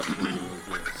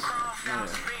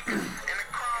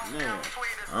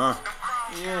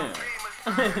Yeah.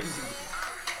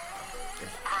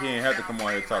 He ain't have to come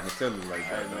on here talking silly like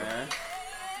that, Hey, man.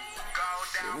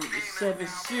 man. 7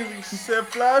 series. He said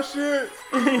fly shit.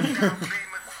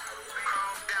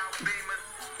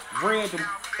 Random.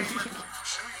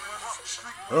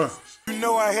 You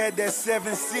know I had that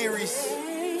 7 series.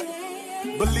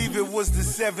 Believe it was the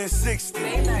 760.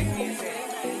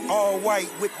 All white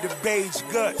with the beige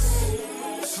guts.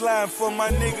 Slime for my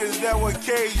niggas that were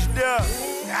caged up.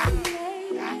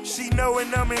 She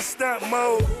knowin' I'm in stunt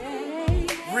mode.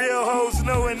 Real hoes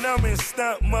knowin' I'm in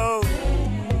stunt mode.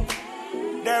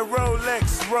 That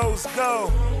Rolex rose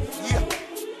gold. Yeah.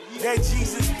 That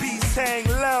Jesus piece hang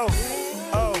low.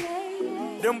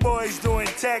 Oh, them boys doing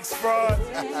tax fraud.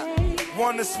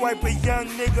 Wanna swipe a young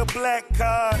nigga black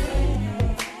card.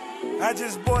 I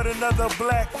just bought another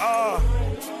black R.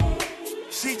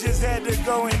 She just had to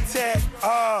go and tap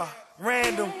R.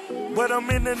 Random, but I'm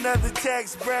in another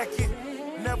tax bracket.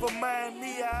 Never mind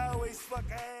me, I always fuck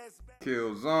a ass back.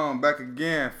 QuilleZone back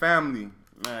again, family.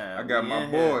 Man, I got my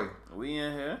boy.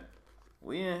 Here.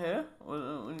 We in here.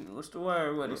 What's the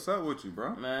word with What's it? up with you,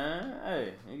 bro? Man,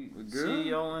 hey, We good?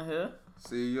 CEO in here.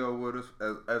 CEO with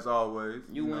us as always.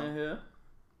 You know. in here.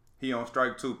 He on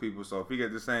strike 2, people. So if he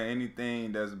get to saying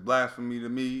anything that's blasphemy to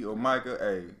me or Micah,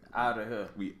 hey, Out of here.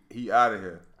 He out of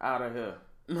here. Out of here.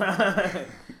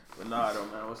 But nah, though,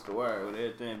 man. What's the word?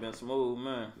 Everything been smooth,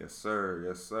 man. Yes, sir.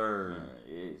 Yes, sir. Man,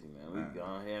 easy, man. We go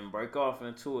ahead and break off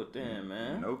into it then,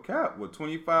 man. No cap. With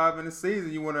 25 in the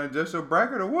season, you want to adjust your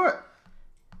bracket or what?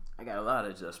 I got a lot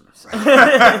of adjustments. I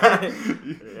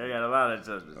got a lot of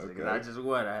adjustments. Okay. Not just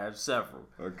one. I have several.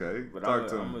 Okay. But Talk I'm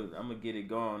to him. gonna get it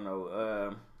going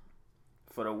though.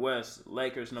 For the West,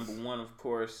 Lakers number 1, of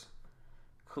course.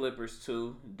 Clippers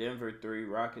 2, Denver 3,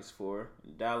 Rockets 4,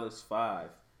 Dallas 5,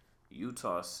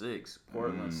 Utah 6,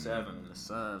 Portland 7, and the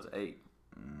Suns 8.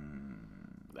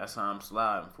 That's how I'm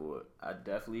sliding for it. I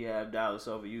definitely have Dallas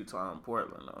over Utah and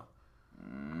Portland though.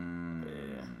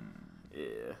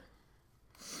 Yeah.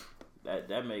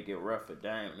 That make it rough for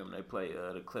Dame when they play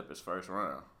the Clippers first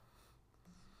round.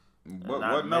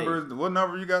 What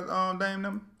number you got on Dame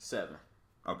number? 7.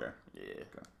 Okay. Yeah.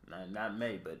 Okay. Not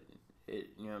May, but it,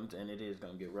 you know what I'm saying, it is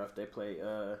gonna get rough. They play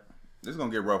It's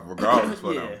gonna get rough regardless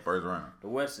for Yeah. them first round. the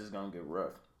West is gonna get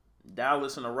rough.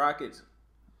 Dallas and the Rockets.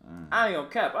 I ain't gonna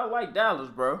cap. I like Dallas,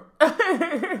 bro.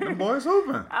 Them boys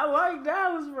hooping. I like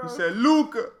Dallas, bro. He said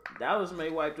Luka. Dallas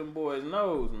may wipe them boys'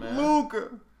 nose, man. Luka.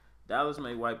 Dallas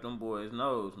may wipe them boys'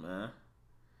 nose, man.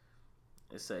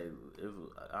 They say if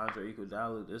Andre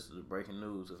Iguodala, this is breaking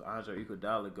news. If Andre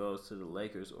Iguodala goes to the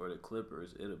Lakers or the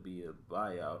Clippers, it'll be a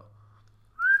buyout.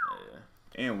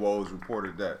 Yeah. And Woj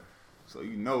reported that, so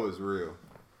you know it's real.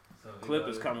 So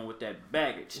Clippers coming with that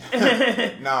baggage.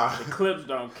 Nah, The Clips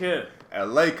don't care.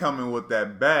 LA coming with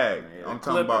that bag. Yeah, I'm the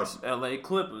talking Clippers, about. LA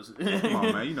Clippers. Come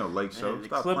on, man. You know Lake Show. The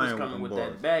Stop Clippers playing with coming them with boys.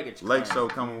 that baggage. Lake claim. Show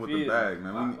coming with the Yeah. bag,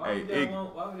 man. Why would Iggy.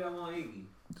 y'all want Iggy?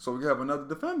 So we can have another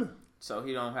defender, So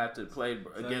he don't have to play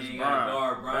So against he ain't gotta Brown.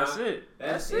 guard Brown. That's it.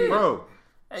 That's it. bro.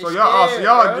 Hey, So y'all scared,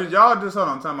 bro. y'all just hold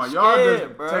on. I'm talking about y'all Scared,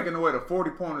 just bro. taking away the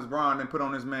 40 pointers Brian and put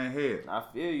on this man's head. I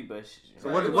feel you, but So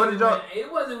It what did wasn't y'all? when- It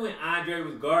wasn't when Andre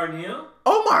was guarding him.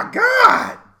 Oh my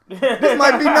God! This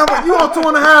might be number. You on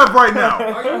 2.5 right now.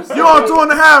 Are you serious? You on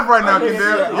 2.5 right now,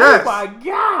 Kendell. Oh Yes. my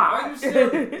God! Are you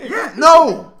serious? Yeah.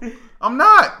 No, I'm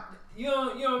not. You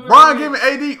don't remember Brian when- giving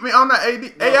AD. I mean, I'm not AD.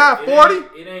 No, AI it 40.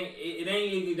 It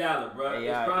ain't Iguodala, bro.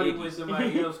 AI It's probably Iggy. when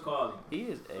somebody else called him. He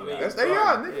is AI. mean, That's Brian. AI,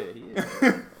 Yeah, nigga. he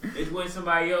is. It's when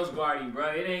somebody else guarding, bro.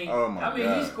 It ain't. Oh my I mean,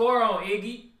 God. he score on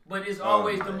Iggy, but it's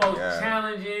always the my most God.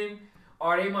 challenging.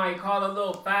 Or they might call a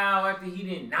little foul after he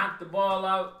didn't knock the ball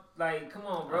out. Like, come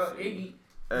on, bro. Iggy,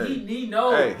 Hey. he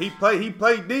knows. Hey, he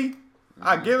played D.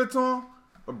 I give it to him,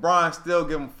 but Brian still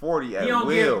give him 40 He at don't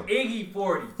will. give Iggy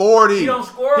 40. 40. He don't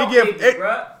score on give Iggy, bro.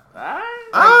 Alright. Huh?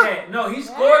 Like that. No, he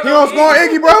scored He on don't score on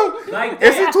Iggy, bro. Like that.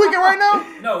 Is he tweaking right now?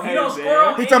 No, he Hey, don't man. score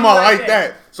on He Iggy talking about like like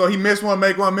that. So he missed one,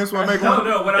 make one, miss one, make one.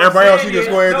 No, what I'm Everybody else, he saying just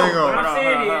is- score everything no, on. what I'm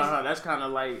saying is- That's kind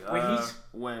of like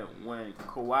When when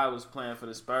Kawhi was playing for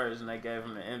the Spurs and they gave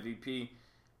him the MVP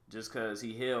just because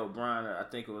he held Bron. I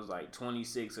think it was like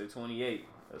 26 or 28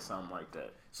 or something like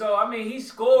that. So, I mean, he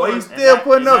scored. But he's still that-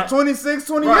 putting and up that- 26,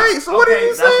 28. Right, So what are okay,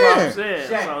 you That's what I'm saying?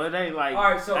 saying. Shaq. So it ain't like All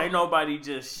right, so- ain't nobody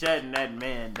just shutting that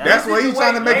man down. That's what he's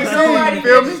trying to make Ain't it seem. nobody You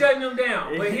feel just me? shutting him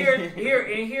down. But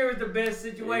here's the best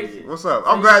situation. What's up?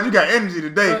 I'm glad you got energy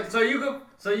today. So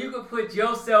you could put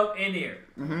yourself in there.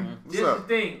 What's This is up? the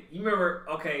thing. You remember?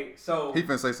 Okay, so He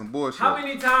finna say some bullshit. how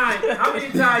many times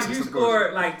you Some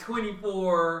scored like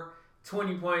 24,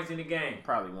 20 points in the game?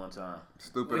 Probably one time.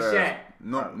 Stupid With ass.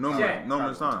 Shaq.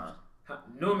 Numerous times.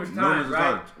 Numerous times,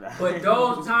 right? But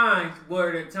those times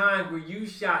were the times where you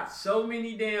shot so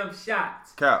many damn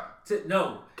shots. Cap.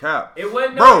 Cap. It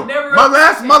wasn't bro. never My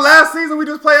last season we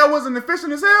just played, I wasn't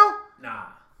efficient as hell. Nah.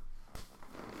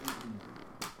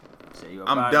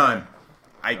 I'm done.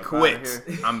 I quit.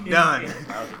 I'm done.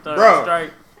 Bro.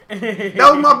 That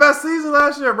was my best season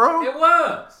last year, bro. It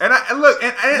was. And look,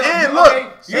 and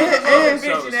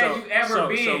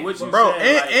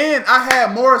I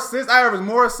had more assists. I averaged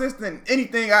more assists than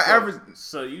anything I averaged.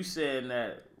 So you saying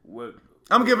that what?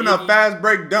 I'm giving up fast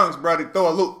break dunks, bro. To throw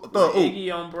a loop,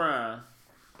 Iggy on Bron,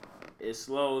 it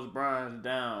slows Bron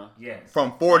down. Yes.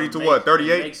 From 40 to what?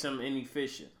 38. Makes him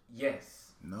inefficient.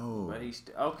 Yes. No. But he's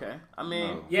okay. I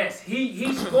mean, yes,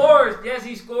 he scores. Yes,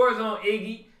 he scores on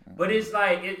Iggy. But it's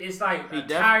like a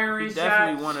tiring shot. He's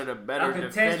definitely one of the better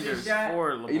defenders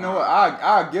for LeBron. You know what?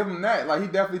 I give him that. Like, he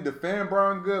definitely defend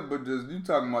Bron good, but just you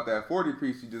talking about that 40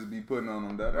 piece you just be putting on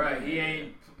him. Right, he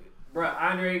ain't. Bro,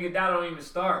 Andre Iguodala don't even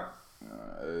start.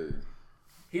 Hey.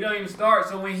 He don't even start.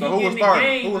 So when he get in the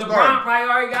game, LeBron probably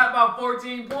already got about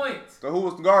 14 points. So who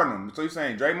was guarding him? So you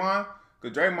saying Draymond?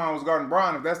 Because Draymond was guarding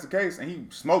Bron, if that's the case, and he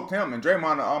smoked him. And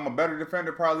Draymond, I'm a better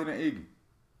defender probably than Iggy.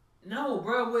 No,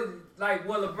 bro. What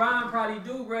LeBron probably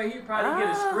do, bro? He'd probably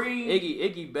get a screen.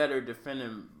 Iggy better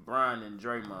defending Bron than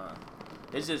Draymond.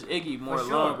 It's just Iggy more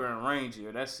longer and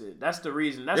rangier. That's it. That's the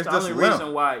reason. That's the only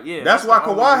reason why. Yeah. That's why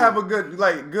Kawhi have a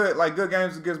good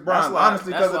games against Bron.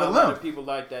 Honestly, because of the length. A lot of people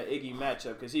like that Iggy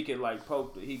matchup because he can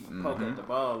poke at the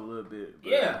ball a little bit.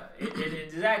 But. Yeah,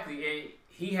 exactly.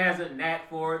 He has a knack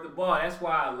for the ball. That's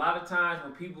why a lot of times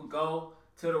when people go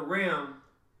to the rim,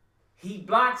 he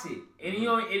blocks it, and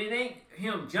it ain't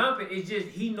him jumping. It's just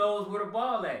he knows where the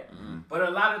ball at. Mm-hmm. But a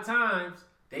lot of times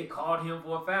they called him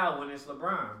for a foul when it's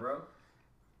LeBron, bro.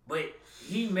 But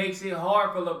he makes it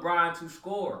hard for LeBron to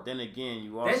score. Then again,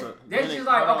 you also that's just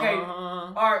like okay,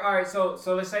 all right. So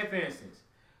let's say for instance,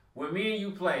 when me and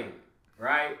you played,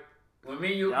 right? When me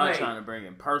and you played, trying to bring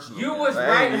in personal. You was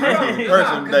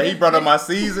right. He brought up my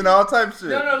season, all type of shit.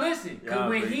 No, listen. Because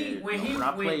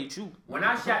when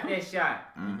I shot that shot,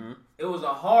 it was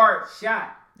a hard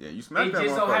shot. Yeah, you smacked that. It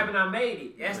just so happened I made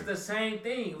it. That's the same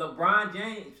thing. LeBron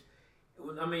James.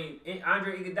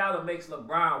 Andre Iguodala makes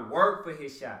LeBron work for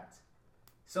his shots.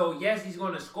 So yes, he's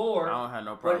going to score. I don't have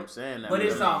no problem saying that. But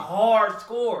it's a hard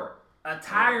score, a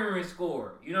tiring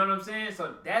score. You know what I'm saying?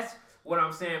 So that's what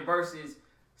I'm saying versus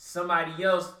somebody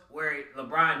else where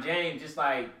LeBron James just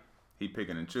like he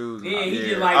picking and choosing. Yeah, he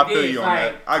just like I feel you on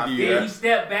that. I give you that. He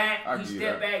stepped back.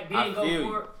 Then go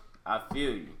for it. I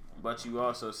feel you. But you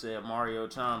also said Mario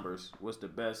Chalmers was the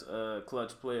best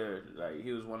clutch player. Like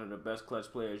he was one of the best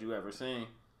clutch players you ever seen.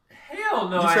 Hell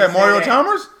no. You said Mario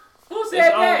Chalmers? Who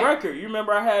said that? On record. You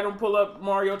remember I had him pull up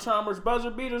Mario Chalmers buzzer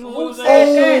beaters when we was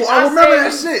I remember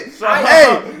that shit.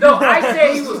 I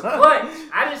said he was clutch.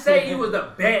 I didn't say he was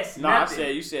the best. No, I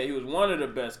said you said he was one of the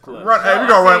best clutch.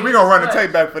 We gonna run the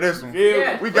tape back for this one.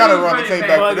 Yeah, we gotta run the tape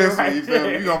back for this one. You feel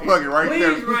me? We gonna plug it right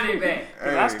there. Please run it back.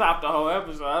 Cause I stopped the whole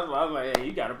episode. I was like, hey,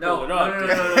 you gotta pull it up.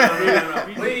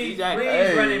 No. Please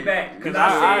run it back. Cause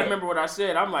I remember what I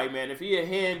said. I'm like, man, if he a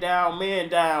hand down, man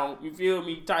down, you feel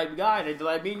me, type guy, they'd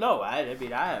let me know. I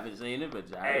haven't seen it, but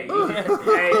hey,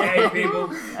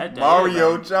 people.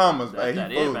 Mario Chalmers, man,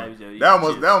 that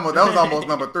was almost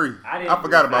number 3. I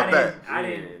forgot about that. I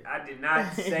did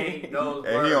not say those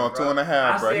words. He on 2.5, bro.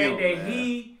 I said that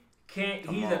he can't.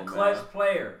 He's a clutch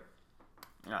player.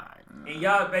 All right. And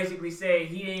y'all basically said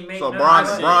he ain't make. So Bron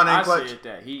ain't clutch. I said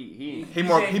that he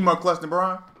more clutch than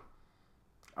Bron.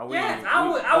 Yes,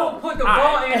 I would put the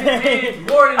ball in his hands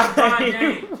more than LeBron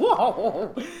James.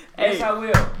 Whoa. Yes, hey, I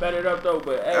will. Bet it up though,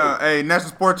 but hey, National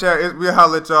Sports Chat, we'll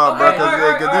holler at y'all, bro.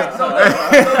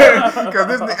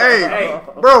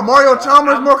 Bro, Mario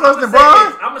Chalmers more close than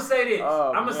Bron. I'm gonna say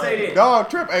this. Dog,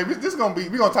 Trip. Hey, we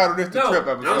gonna title this the Trip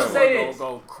episode. I'm gonna say this.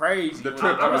 Go crazy. The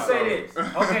Trip. I'm gonna say this.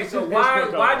 Okay, so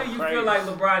why do you feel like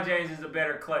LeBron James is a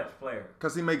better clutch player?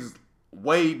 Because he makes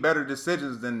way better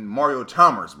decisions than Mario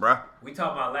Chalmers, bro. We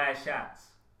talking about last shots.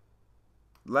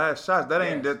 Last shots, that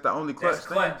ain't the only clutch. That's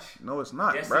clutch. No, it's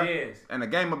not, yes, bro. It is. In a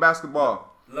game of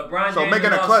basketball. LeBron James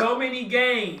lost so many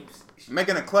games.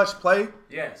 Making a clutch play?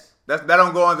 Yes. That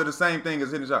don't go under the same thing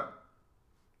as hitting a shot.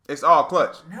 It's all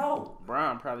clutch. No.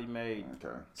 Bron probably made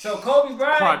so Kobe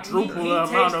Bryant quadruple he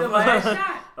amount takes the last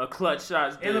shot. A clutch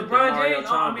shots. And LeBron James,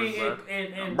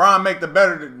 and Bron make the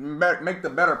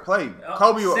better play.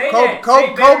 Kobe and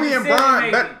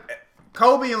Bron.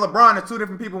 Kobe and LeBron are two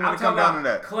different people when it comes down to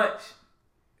that. Clutch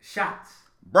shots.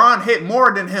 Bron hit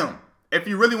more than him. if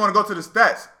you really want to go to the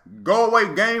stats, go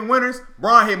away game winners.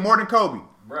 Bron hit more than Kobe.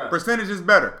 Bruh. Percentage is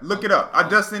better. Look it up. I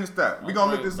just seen the stat. We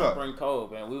gonna look this up. Bring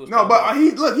Kobe, man. We was No, but he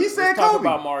said talking Kobe.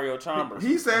 about Mario Chalmers.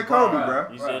 He said Kobe, Bruh.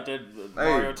 bro. He said that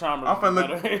Mario Chalmers. I'm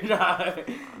finna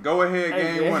look. Go ahead,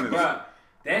 game winners. Bruh,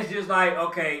 that's just like,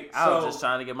 okay, so... I was just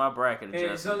trying to get my bracket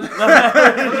adjusted. So let me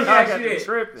ask you this.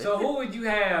 Tripping. So who would you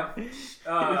have,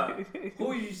 who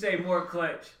would you say more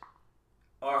clutch,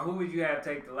 or who would you have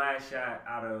take the last shot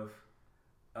out of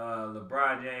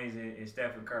LeBron James and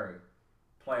Stephen Curry?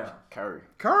 Playoffs. Curry,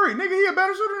 nigga, he a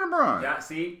better shooter than Bron. Y'all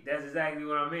see, that's exactly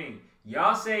what I mean.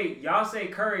 Y'all say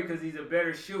Curry because he's a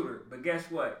better shooter, but guess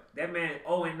what? That man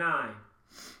 0-9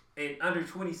 in under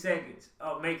 20 seconds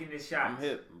of making this shot. I'm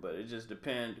hip, but it just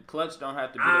depends. Clutch don't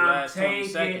have to be the last 20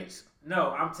 seconds.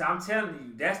 No, I'm telling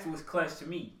you, that's what's clutch to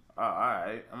me. Oh, all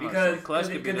right. Because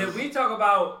if we talk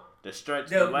about the stretch,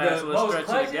 the last little stretch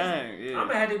of the game, yeah. I'm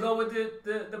gonna have to go with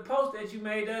the post that you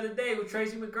made the other day with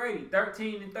Tracy McGrady,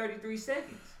 13 and 33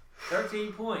 seconds,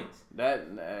 13 points.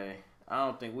 I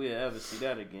don't think we'll ever see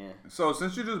that again. So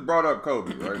since you just brought up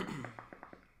Kobe, right?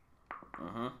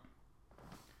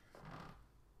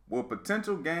 Will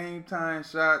potential game time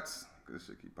shots? This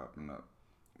shit keep popping up.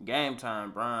 Game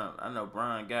time, Brian. I know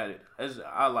Brian got it.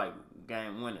 I like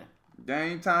game winning.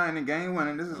 Game time and game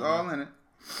winning. This is all in it.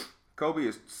 Kobe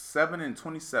is 7 and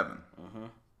 27.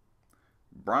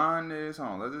 Bron is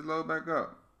let's just load back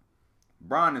up.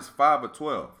 Bron is 5 of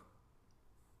 12.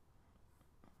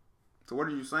 So what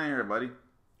are you saying here, buddy?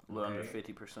 A little under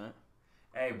 50%.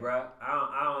 Hey, bro,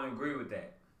 I don't agree with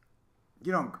that.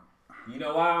 You don't. You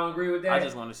know why I don't agree with that? I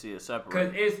just want to see it separate.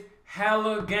 Because it's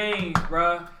hella games,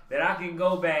 bro, that I can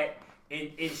go back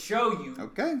and show you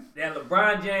that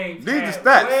LeBron James these had the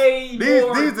stats. way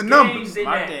more These the numbers. than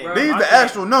that, bro. These the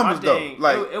actual numbers, though.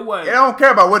 Like, it don't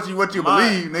care about what you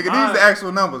believe, nigga. These the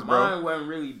actual numbers, bro. Mine wasn't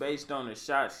really based on the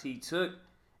shots he took.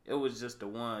 It was just the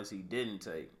ones he didn't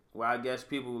take. Well, I guess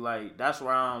people like, that's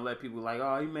why I don't let people like,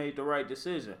 oh, he made the right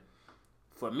decision.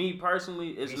 For me personally,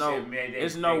 it's no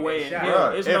way in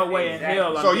hell. It's no way in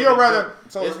hell. So you'd rather?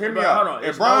 So hear me out.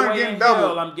 If Brian getting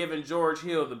double, I'm giving George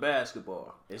Hill the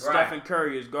basketball. If Stephen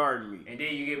Curry is guarding me, and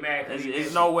then you get mad.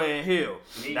 It's no way in hell.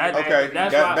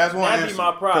 That's one that'd be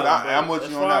my problem. I'm with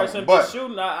you on that one. But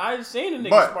shooting, I ain't seen a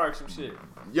nigga spark some shit.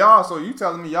 Y'all, so you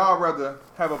telling me y'all rather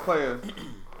have a player?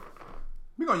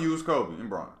 We gonna use Kobe and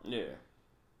Bron. Yeah.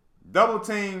 Double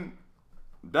team.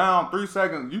 Down 3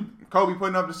 seconds, Kobe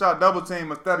putting up the shot, double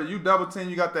team. Instead of you double team,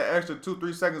 you got that extra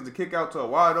 2-3 seconds to kick out to a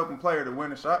wide open player to win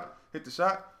the shot, hit the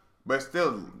shot. But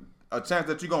still, a chance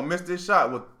that you're gonna miss this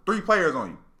shot with 3 players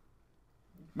on you.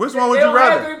 Which one would you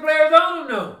rather? They don't have 3 players on them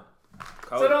though.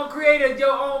 So don't create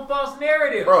your own false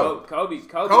narrative, bro. Kobe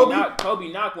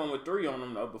knocked one with 3 on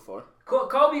him though before.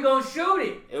 Kobe gonna shoot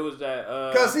it. It was that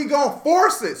because he gonna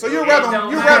force it. So you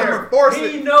rather force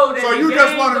it. He know that so the you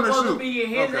just want him to supposed shoot. to be in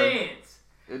his hands.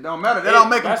 It don't matter. That don't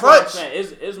make him clutch.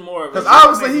 It's more of because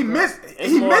obviously he missed.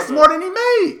 He missed more than he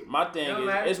made. My thing is,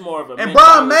 it's more of a. And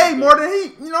Bron made more than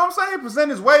he. You know what I'm saying?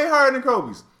 Percentage way higher than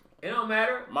Kobe's. It don't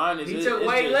matter. Mine is. He took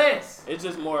way less. It's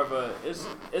just more of a.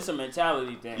 It's a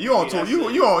mentality thing. You on 2?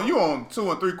 You on 2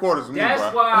 3/4 of me, bro.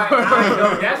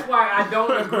 That's why I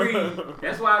don't agree.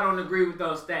 That's why I don't agree with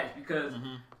those stats because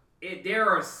there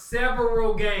are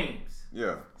several games.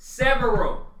 Yeah.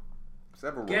 Several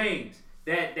games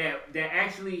that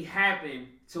actually happened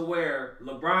to where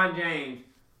LeBron James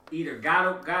either got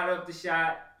up the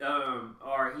shot,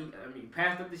 or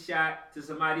passed up the shot to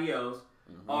somebody else,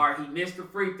 or he missed a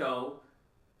free throw,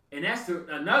 and that's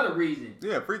another reason.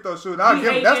 Yeah, free throw shooting. I'll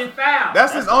give him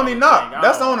that's his only knock.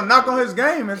 That's the only knock on his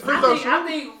game. His free throw shooting. I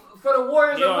think for the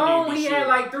Warriors alone, he had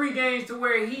like 3 games to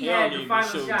where he had the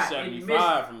final shot.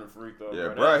 75 from the free throw. Yeah,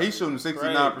 bro, he's shooting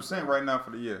 69% right now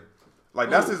for the year. Like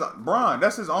that's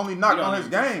his only knock on his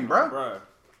game, bro.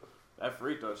 That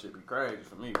free throw should be crazy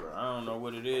for me, bro. I don't know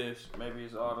what it is. Maybe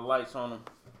it's all the lights on him.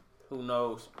 Who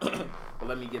knows? But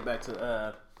let me get back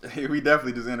to we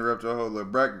definitely just interrupt your whole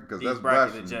little bracket because that's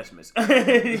bracket blasphemy. adjustments.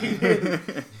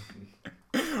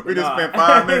 We just spent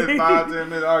 5 minutes, 5-10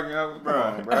 minutes arguing. Come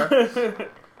on, bro.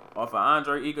 Off of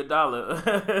Andre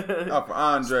Iguodala. Off of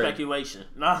Andre. Speculation.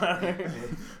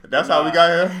 That's how we got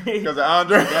here? Because of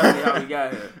Andre? That's how we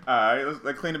got here. All right,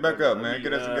 let's clean it back up, man.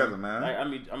 Get us together, man.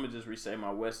 I'm going to just resay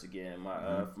my West again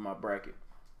for my bracket.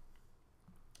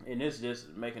 And this just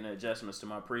making adjustments to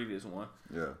my previous one.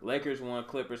 Yeah. Lakers 1,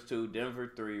 Clippers 2,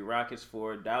 Denver 3, Rockets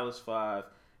 4, Dallas 5,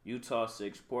 Utah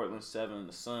 6, Portland 7,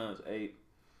 the Suns 8.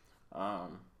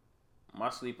 My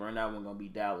sleeper in that one going to be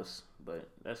Dallas, but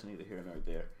that's neither here nor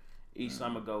there. East,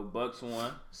 I'm going to go Bucks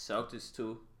 1, Celtics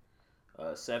 2,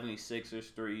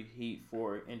 76ers 3, Heat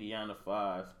 4, Indiana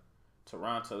 5,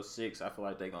 Toronto 6. I feel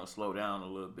like they're going to slow down a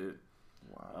little bit.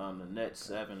 Wow. The Nets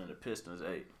 7 and the Pistons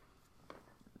 8.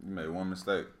 You made one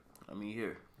mistake. I mean,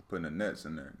 here. Putting the Nets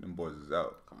in there. Them boys is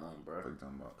out. Come on, bro. What you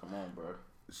talking about? Come on, bro.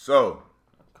 So.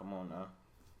 Come on now.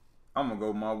 I'm going to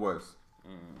go my West.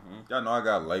 Mm-hmm. Y'all know I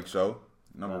got Lake Show.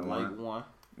 Number Got one. Lake 1.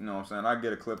 You know what I'm saying? I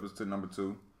get a Clippers to number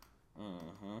 2.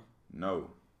 Mm-hmm. No.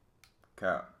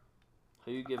 Cap.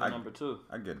 Who you giving number 2?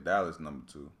 I get Dallas number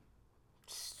 2.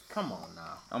 Come on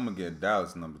now. I'm going to get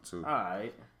Dallas number 2. All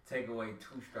right. Take away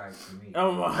 2 strikes from me.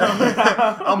 I'm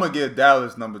going to get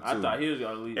Dallas number 2. I thought he was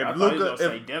going to leave. If I thought Luka, he was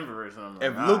going to say Denver or something.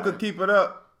 If Luka keep it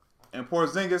up and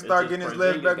Porzingis start getting his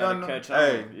legs back on him,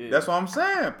 hey, that's what I'm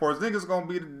saying. Porzingis going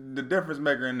to be the difference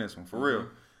maker in this one, for real.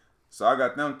 So I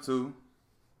got them 2.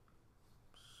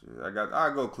 Shit,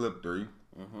 I go Clip 3.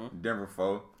 Denver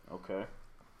 4. Okay.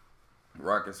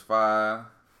 Rockets 5.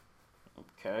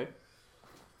 Okay.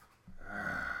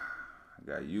 I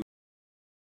got you.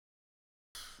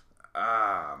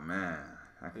 Ah, man.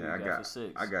 Okay, I got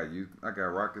 6? I got you. I got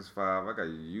Rockets 5. I got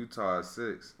Utah at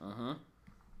 6.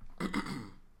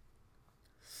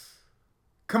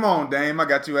 Come on, Dame. I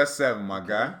got you at 7, my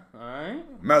guy. All right.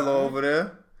 Melo over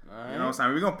there. All right. You know what I'm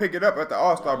saying? We're going to pick it up at the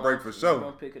All-Star break for sure. We're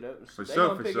going to pick it up. For they sure,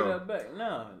 gonna for pick sure. it up back.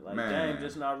 No. Like, Man. Dame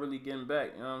just not really getting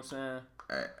back. You know what I'm saying?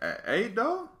 At 8,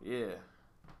 though? Yeah.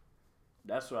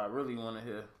 That's what I really want to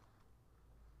hear.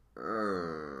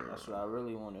 That's what I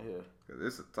really want to hear. Cause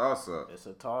it's a toss-up. It's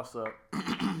a toss-up.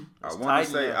 I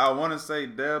want to say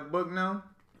Deb Book now.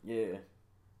 Yeah.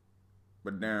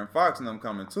 But Darren Fox and them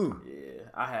coming too. Yeah.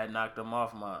 I had knocked them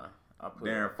off mine.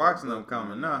 Darren Fox and them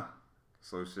coming now.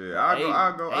 So shit,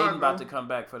 I'll go. Aiden about to come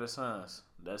back for the Suns.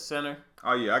 That center.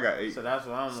 Oh yeah, I got 8. So that's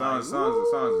what I'm Suns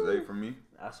is 8 for me.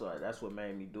 That's what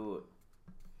made me do it.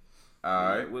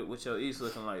 All right. What's your East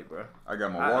looking like, bro? I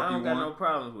got Milwaukee 1. I don't got no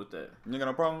problems with that. You got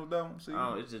no problems with that one? See?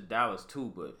 It's just Dallas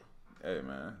 2, but hey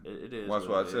man, it is. Watch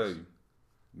what I tell you.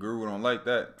 Guru don't like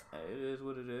that. Hey, it is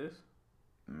what it is.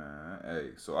 Man, hey.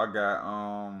 So I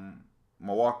got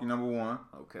Milwaukee number 1.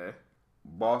 Okay.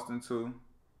 Boston 2.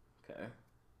 Okay.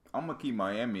 I'm gonna keep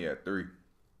Miami at 3.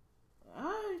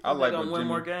 I like gonna win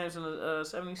more games than the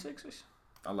 76ers.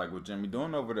 I like what Jimmy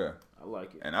doing over there. I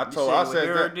like it. And I said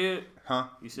that. Did? Huh?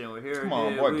 You saying what Hero Come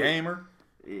on, did? boy, gamer.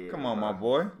 Yeah, come on, bro. my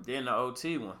boy. Then the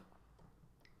OT one.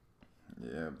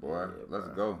 Yeah, boy. Yeah, Let's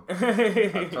bro. go.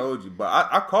 I told you. But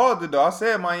I called it, though. I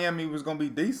said Miami was going to be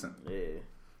decent. Yeah.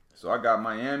 So I got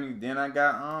Miami. Then I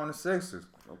got the Sixers.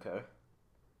 Okay.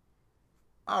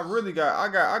 I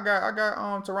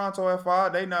got Toronto at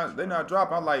 5. They not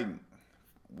dropping. I like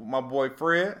my boy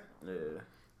Fred. Yeah.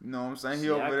 You know what I'm saying? He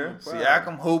over there. Probably.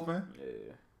 Siakam hooping.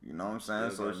 Yeah. You know what I'm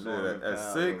saying? Still So got shit,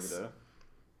 at 6.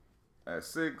 At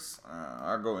 6,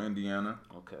 I go Indiana.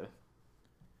 Okay.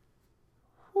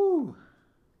 Whew.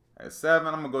 At 7,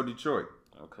 I'm going to go Detroit.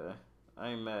 Okay. I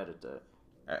ain't mad at that.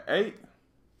 At 8,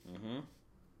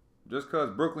 just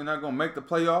because Brooklyn not going to make the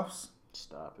playoffs,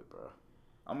 stop it, bro.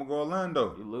 I'm going to go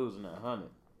Orlando. You losing that 100.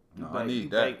 I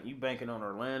need that. You banking on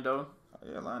Orlando?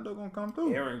 Yeah, Orlando going to come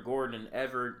through. Aaron Gordon,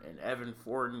 Evan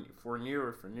Fournier.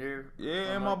 Yeah,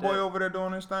 and my boy over there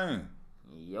doing his thing.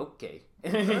 Okay.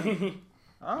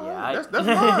 All Yeah, right. That's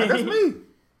mine. That's me.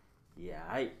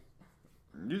 Yeah,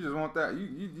 You just want that.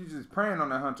 You just praying on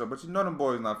that huncho, but you know them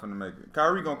boys not finna make it.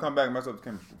 Kyrie gonna come back and mess up the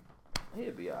chemistry.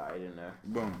 He'll be alright in there.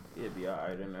 Boom. He'll be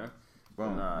alright in there.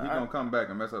 Boom. Nah, He gonna come back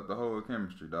and mess up the whole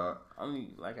chemistry, dog.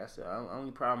 Like I said,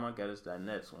 only problem I got is that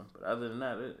Nets one. But other than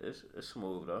that, it's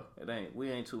smooth though. We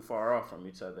ain't too far off from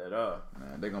each other at all.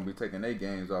 Man, they gonna be taking their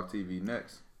games off TV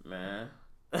next. Man.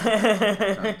 I'm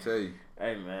trying to tell you.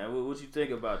 Hey man, what you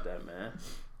think about that, man?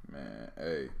 Man,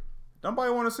 hey.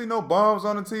 Nobody want to see no bombs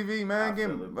on the TV, man.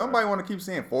 Nobody want to keep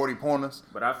seeing 40 pointers.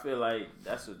 But I feel like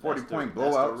that's the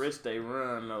risk they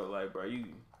run though. Like, bro, you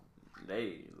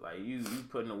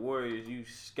putting the Warriors, you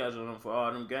schedule them for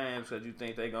all them games because you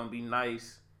think they gonna be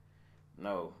nice.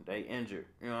 No, they injured.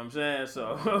 You know what I'm saying?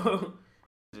 So,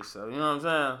 you know what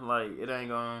I'm saying? Like,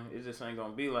 it just ain't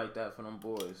gonna be like that for them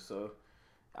boys. So,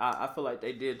 I feel like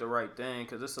they did the right thing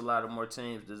because there's a lot of more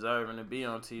teams deserving to be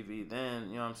on TV than,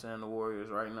 you know what I'm saying, the Warriors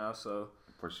right now. So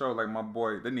for sure, like my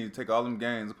boy, they need to take all them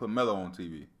games and put Melo on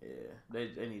TV. Yeah,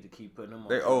 they need to keep putting them on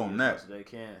they TV own as that. much as they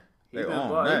can. He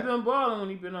been balling when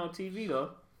he been on TV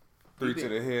though. 3 to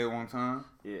the head one time.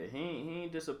 Yeah, he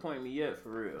ain't disappoint me yet for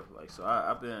real. Like, so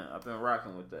I've been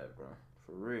rocking with that, bro,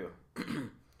 for real.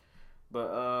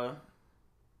 But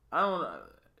I don't know.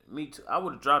 Me too. I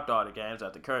would have dropped all the games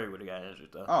after Curry would have got injured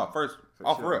though. Oh, first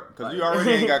off rip, because Like, you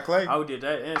already ain't got Clay. I would did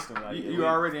that instantly. Like, You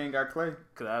already ain't got Clay.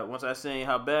 Cause once I seen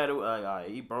how bad it was, like, all right,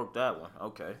 he broke that one.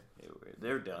 Okay,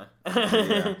 they're done.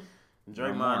 Yeah.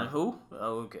 Draymond and who?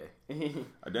 Oh, okay. And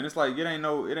then it's like it ain't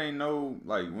no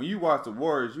like when you watch the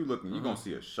Warriors, you gonna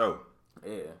see a show.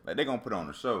 Yeah. Like they gonna put on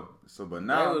a show. So but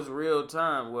now it was real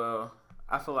time. Well,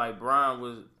 I feel like Bron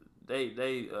was they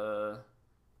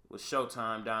was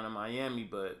Showtime down in Miami,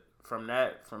 but from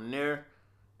there,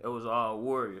 it was all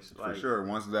Warriors. For like, sure.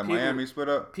 Once that Miami split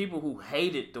up, people who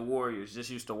hated the Warriors just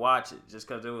used to watch it just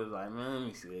because it was like, man, let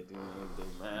me see what they do,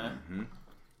 man. Mm-hmm.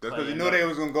 That's because you knew they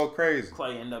was gonna go crazy.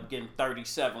 Clay ended up getting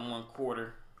 37 one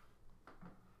quarter.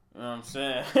 You know what I'm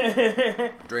saying?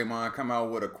 Draymond come out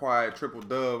with a quiet triple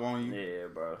dub on you. Yeah,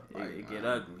 bro. It get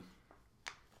ugly.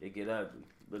 It get ugly.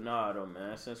 But nah, though,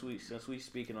 man. Since we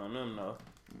speaking on them though,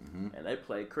 and they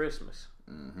play Christmas.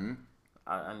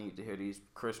 I need to hear these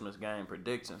Christmas game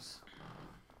predictions.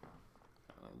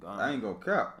 I ain't gonna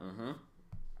cap.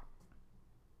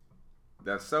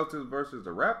 That Celtics versus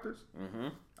the Raptors.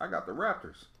 I got the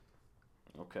Raptors.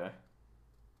 Okay.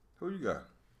 Who you got?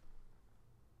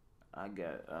 I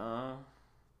got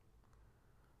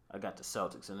the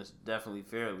Celtics, and it's definitely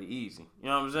fairly easy. You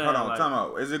know what I'm saying? Hold on, time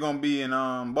out. Is it gonna be in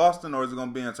Boston or is it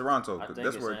gonna be in Toronto? Because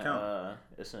that's where it counts.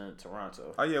 It's in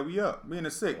Toronto. Oh yeah, we up. We in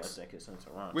the 6. Yeah, I think it's in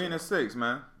Toronto. We in the 6,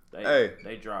 man.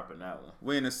 They dropping that one.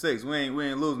 We in the 6. We ain't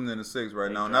losing in the 6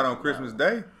 right now. dropping Not on Christmas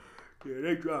Day. Yeah,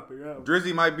 they dropping that one.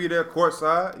 Drizzy might be there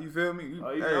courtside. You feel me? You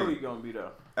know he gonna be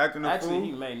there. Acting a fool. Actually,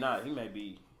 he may not. He may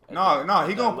be. No,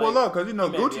 he gonna pull up because you know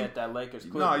Gucci. At that Lakers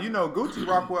clip. No, you know Gucci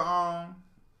rock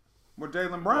with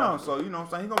Jaylen Brown, so you know what I'm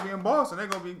saying he gonna be in Boston. They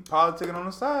gonna be politicking on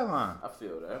the sideline. I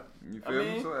feel that. You feel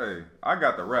me? So hey, I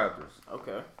got the Raptors.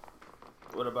 Okay.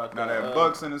 What about now that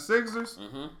Bucks and the Sixers?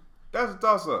 That's a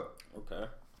toss up. Okay.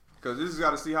 Because this has got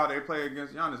to see how they play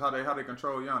against Giannis, how they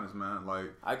control Giannis, man.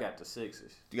 Like I got the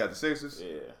Sixers. You got the Sixers?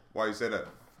 Yeah. Why you say that?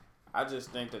 I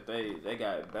just think that they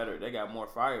got better. They got more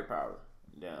firepower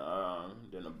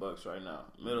than the Bucks right now.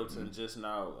 Middleton just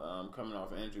now coming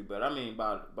off an injury, but I mean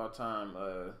about time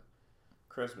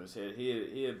Christmas hit,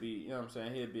 he'll be, you know what I'm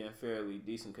saying, he'll be in fairly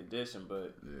decent condition.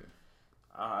 But yeah,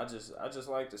 I just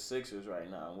like the Sixers right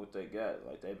now and what they got.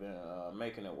 Like they've been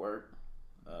making it work.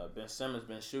 Ben Simmons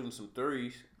been shooting some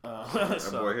threes. That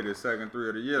boy hit his second 3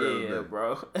 of the year. Yeah,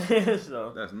 bro.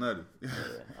 So that's nutty.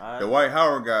 Yeah, Dwight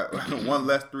Howard got one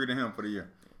less 3 than him for the year.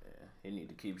 He need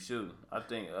to keep shooting. I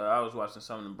think I was watching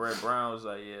some of them. Brett Brown was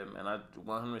like, yeah, man, I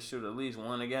want him to shoot at least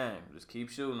one a game. Just keep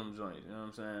shooting them joints. You know what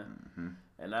I'm saying?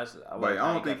 And that's. But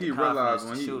I don't think he realized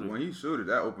when he shooted,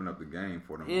 that opened up the game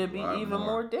for them. He'll be even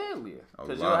more deadlier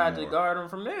because you'll have to guard him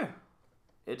from there.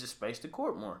 It just spaced the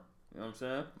court more. You know what I'm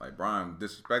saying? Like Brian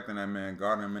disrespecting that man,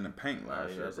 guarding him in the paint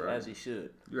last year, bro. As he should.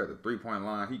 You at the 3-point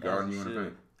line, he guarding you in the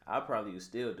paint. I probably would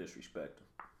still disrespect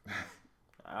him.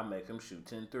 I make him shoot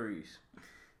 10 threes.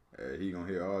 Hey, he gonna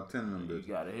hit all 10 of them. You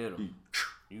gotta hit him.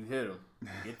 You hit him.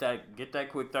 Get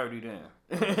that quick 30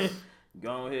 down.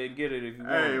 Go ahead and get it if you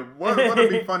want. Hey, what'd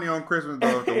be funny on Christmas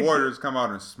though if the Warriors come out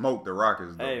and smoke the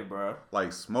Rockets though? Hey, bro.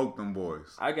 Like smoke them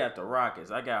boys. I got the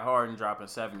Rockets. I got Harden dropping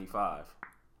 75.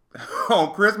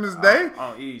 On Christmas Day?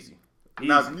 Easy.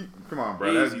 Now, come on,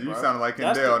 bro. Easy, you bro. sounding like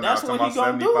Kendell now talking about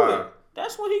 75.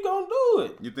 That's when he gonna do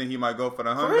it. You think he might go for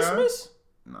the 100? Christmas?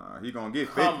 Nah, he gonna get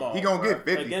 50. Come on, he gonna get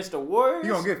 50 against the Warriors. He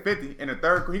gonna get 50 in the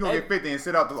third. He gonna get 50 and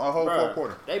sit out the whole fourth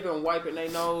quarter. They've been wiping their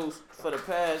nose for the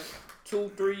past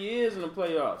 2-3 years in the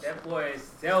playoffs. That boy is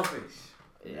selfish.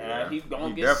 Yeah, he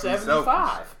gonna get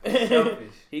 75.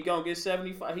 He gonna get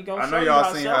 75. He gonna. I know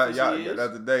y'all seen how the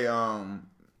other day.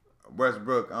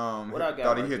 Westbrook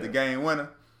thought he hit the game winner.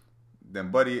 Then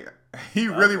Buddy, he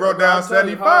really wrote down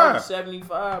 75.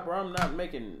 75, bro. I'm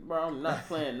not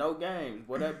playing no games.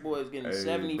 Boy, that boy is getting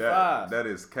 75. That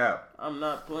is cap. I'm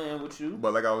not playing with you.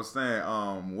 But like I was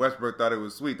saying, Westbrook thought it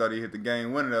was sweet. Thought he hit the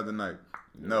game winner the other night.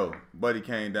 No, Buddy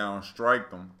came down,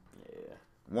 striked him. Yeah.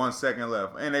 1 second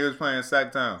left, and they was playing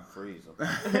sack time. Freeze him.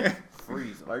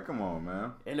 Freeze him. Like, come on,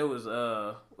 man. And it was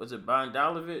it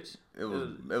Bogdanovich? It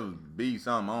was B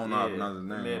something. I don't know his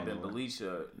name. It may have been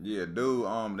Belisha. Yeah,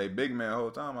 dude. They big man the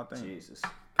whole time. I think. Jesus.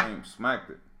 Came smacked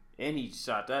it. And he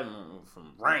shot that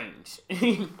from range.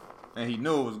 And he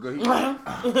knew it was good. He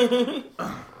held it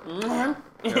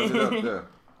up there.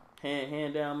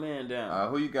 Hand down, man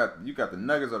down. Who you got? You got the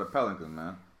Nuggets or the Pelicans,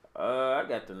 man? I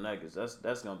got the Nuggets.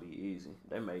 That's gonna be easy.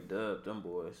 They may dub them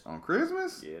boys on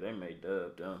Christmas. Yeah, they may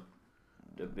dub them.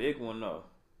 The big one though.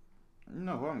 You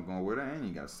know who I'm going with? I ain't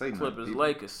even gotta say nothing. Clippers,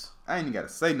 Lakers. I ain't even gotta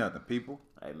say nothing, people.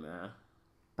 Hey man.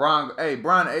 Brian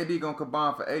and AD gonna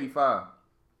combine for 85.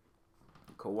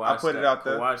 I put it out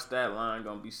there. Kawhi stat line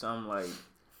gonna be something like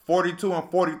 42 and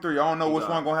 43. I don't know which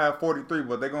one gonna have 43,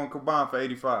 but they're gonna combine for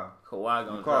 85. Kawhi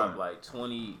gonna drop like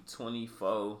 20,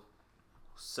 24,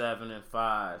 7 and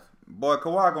 5. Boy,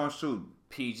 Kawhi gonna shoot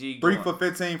PG 3 for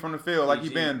 15 from the field like he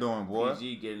been doing, boy.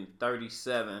 PG getting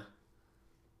 37,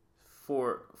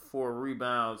 4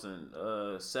 rebounds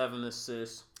and 7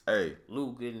 assists. Hey,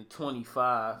 Luke getting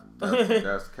 25.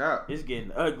 That's cap. It's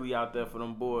getting ugly out there for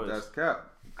them boys. That's cap.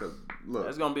 Cause look,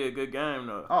 that's gonna be a good game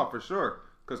though. Oh, for sure.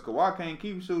 Because Kawhi can't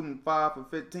keep shooting 5 for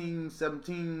 15,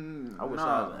 17. I wish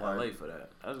I was in LA for that.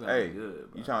 That's going to be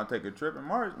good. Bro. You trying to take a trip in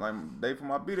March? Like, day for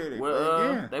my B-Day, they play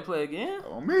again. They play again?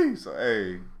 On me. So,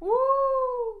 hey. Woo!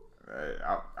 Hey,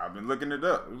 I've been looking it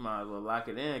up. We might as well lock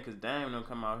it in because Dame don't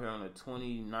come out here on the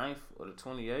 29th or the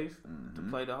 28th to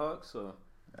play the Hawks. So,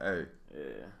 hey.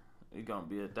 Yeah. It's going to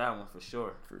be at that one for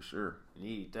sure. For sure.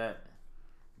 Need that.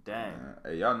 Dang.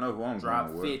 Hey, y'all know who I'm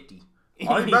going with. Drop 50.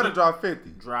 Oh, you better drop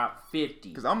 50. Drop 50.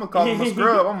 Because I'm going to call him a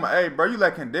scrub. Hey, bro, you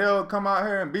let Kendell come out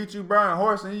here and beat you, Brian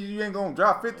Horse, and you ain't going to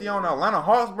drop 50 on the Atlanta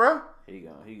Hawks, bro? He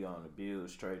gonna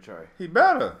abuse Trey. He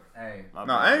better. Hey.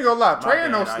 No, I ain't going to lie. Trey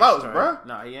ain't no slouch, bro.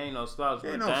 No, he ain't no slouch. He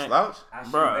ain't no slouch. I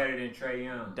shoot better than Trey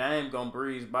Young. Dame gonna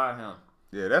breeze by him.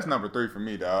 Yeah, that's number 3 for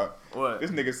me, dog. What?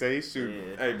 This nigga say he shoot.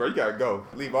 Yeah. Hey, bro, you gotta go.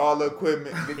 Leave all the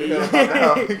equipment. Get the hell out the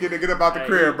house. Get up out the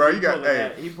crib, bro. You got.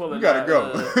 Hey, you gotta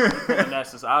go. And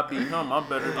that's just I beat him. I'm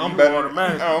better than you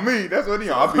automatically. On me, that's what he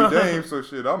on. I beat James, so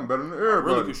shit. I'm better than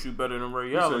everybody. I really can shoot better than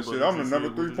Ray Allen. Shit, I'm the number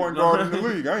 3 point guard in the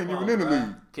league. I ain't even in the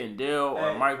league. Kendell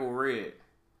or Michael Redd.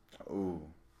 Ooh.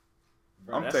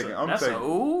 Bro, I'm taking. A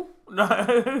ooh.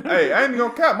 Hey, I ain't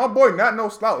gonna cap. My boy not no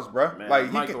slouch, bro. Man, like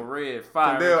Michael Redd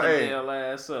firing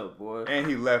Kendell ass up, boy. And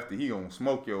he lefty. He gonna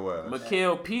smoke your ass.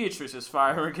 Mikhail Pietrus is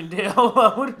firing Kendell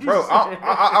up. What did you bro, say?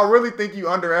 I really think you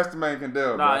underestimate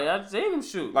Kendell, bro. Nah, I seen him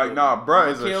shoot. Like, nah, bro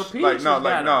is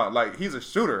a like he's a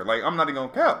shooter. Like, I'm not even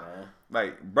gonna cap. Man.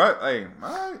 Like, bro, hey,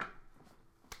 all right.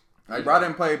 Like, bro, I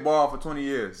didn't play ball for 20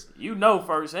 years. You know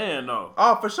firsthand, though.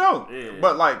 Oh, for sure. Yeah.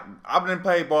 But, like, I've been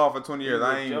playing ball for 20 years.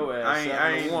 I ain't,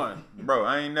 bro,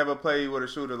 I ain't never played with a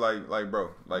shooter like bro.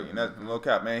 Like, and that's no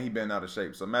cap, man. He been out of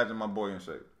shape. So, imagine my boy in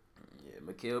shape. Yeah,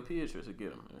 Mikhail Pietrus will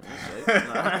get him.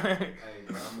 Hey,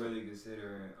 I'm really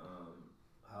considering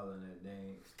hollering at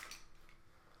Dame.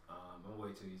 I'm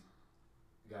wait till he's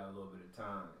got a little bit of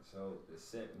time. So, to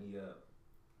set me up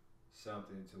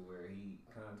something to where he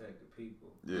contacted people.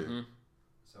 Yeah. Mm-hmm.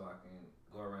 So I can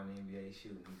go around the NBA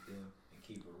shooting them and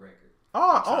keep a record.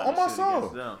 On my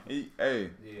soul. Hey.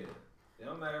 Yeah. It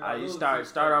don't matter if I you lose.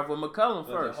 start off with McCullum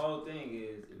but first. The whole thing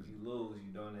is, if you lose,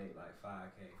 you donate like $5,000.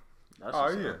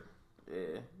 That's yeah.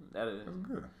 Yeah. That's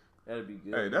good. That'd be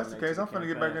good. Hey, that's the case. I'm finna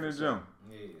get back in the gym.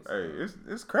 Yeah, hey,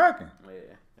 it's cracking.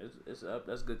 Yeah. It's up.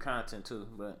 That's good content too,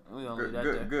 but we gonna leave that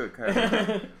there. Good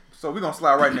content. So we gonna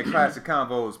slide right into classic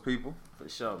convos, people. For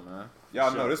sure, man.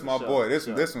 Y'all know this my boy. This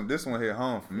one hit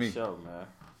home for me. For sure, man.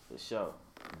 For sure.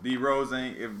 D.Rose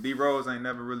ain't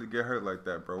never really get hurt like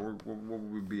that, bro. Where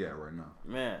would we be at right now?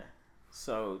 Man.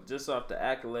 So just off the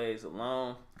accolades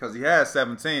alone, because he had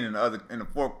 17 in the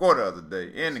fourth quarter the other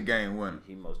day in the game winner.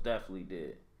 He most definitely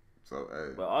did. So,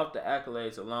 hey. But off the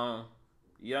accolades alone,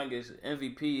 youngest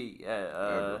MVP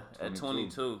at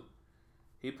 22.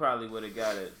 He probably would have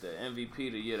got it the MVP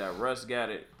the year that Russ got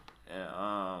it,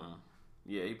 and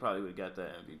yeah, he probably would have got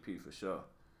that MVP for sure.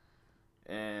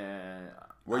 And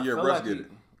what year Russ get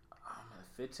it?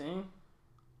 15?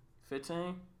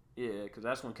 Yeah, because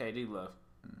that's when KD left.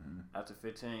 Mm-hmm. After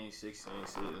 15, 16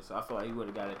 seasons. So I feel like he would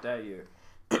have got it that year.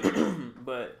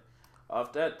 But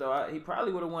off that, though, he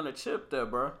probably would have won a chip there,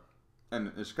 bro.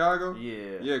 In Chicago?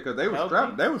 Yeah. Yeah, because they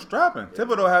were strapping. Yeah.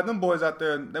 Thibodeau had them boys out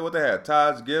there. They had?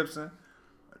 Taj Gibson,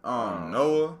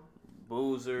 Noah.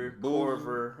 Boozer,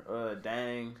 Corver,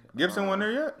 Dang. Gibson wasn't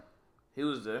there yet? He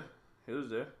was there.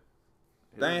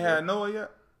 They ain't had Noah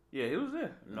yet? Yeah, he was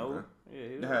there. Noah. Okay. Yeah,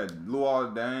 he was They there. had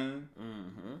Luol Deng.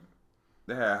 Mm-hmm.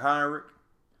 They had Heinrich.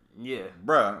 Yeah.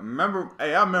 Bruh, I remember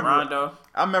Rondo.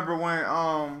 I remember when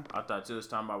I thought you was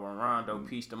talking about when Rondo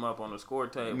pieced him up on the score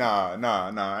table. Nah, I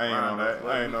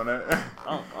ain't on that.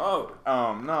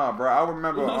 Nah, bro. I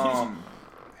remember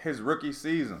his rookie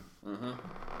season. Mm-hmm.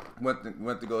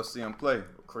 Went to go see him play.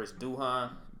 Chris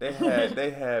Duhon. They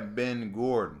had Ben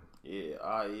Gordon.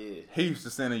 Yeah, yeah. He used to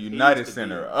send a United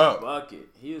Center up. Bucket.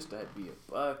 He used to be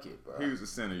a bucket, bro. He used to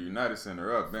send a United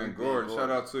Center up. Ben Gordon, shout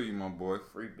out to you, my boy.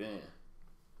 Free Ben.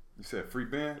 You said free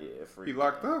Ben? Yeah, free. He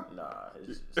locked up? Nah,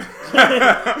 it's just... Hey,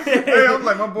 I was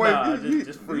like, my boy,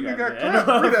 just free that got man.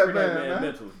 free that Free man, man.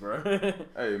 Mentals, bro.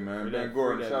 Hey, man, Free Ben that-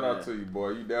 Gordon, free that shout out man. to you, boy.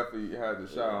 You definitely had the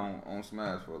shot on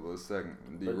Smash for a little second.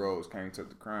 D.Rose came and took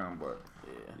the crown, but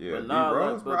yeah, But nah,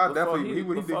 D.Rose, bro, I definitely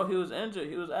before he was injured,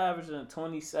 he was averaging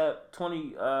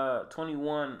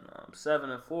 21, 7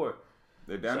 and 4.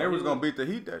 They down there was gonna beat the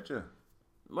Heat that year.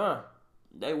 Bro,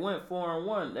 they went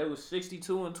 4-1. They was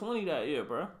 62-20 that year,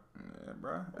 bro. Yeah,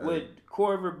 bro. With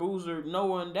Corver, Boozer,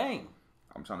 Noah, and Dame.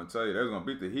 I'm trying to tell you, they was gonna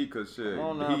beat the Heat because shit. Come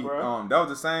on the now, Heat, bro. that was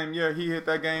the same year he hit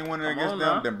that game winner Come against on them.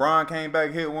 now. Then Bron came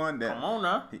back, hit one. Then Come on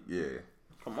now. yeah.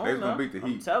 Come on They was now. gonna beat the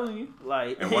Heat. I'm telling you,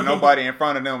 like, And when nobody in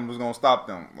front of them was gonna stop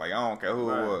them, like I don't care who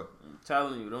Right. it was. I'm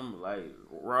telling you, them like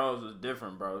Rose was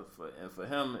different, bro. For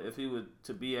him, if he was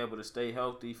to be able to stay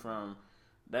healthy from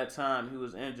that time he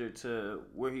was injured to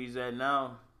where he's at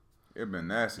now, It been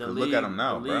nasty. the 'Cause league, look at him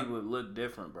now, the bro. league would look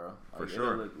different, bro. Like,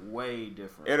 sure. it'll look way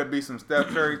different. It'll be some Steph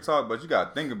Curry talk, but you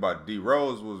gotta think about it.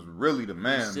 D.Rose was really the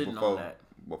man sitting before on that.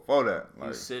 Before that. Like,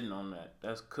 He's sitting on that.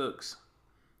 That's cooks.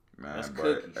 man, That's but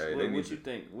cookies. hey, What you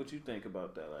think? What you think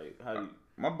about that? Like, how you?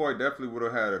 my boy definitely would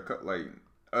have had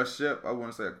a ship. I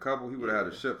wouldn't say a couple. He would have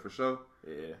had a ship for sure.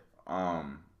 Yeah,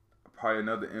 Probably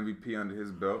another MVP under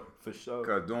his belt. for sure.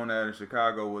 Cause doing that in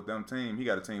Chicago with them team, he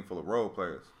got a team full of role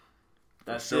players.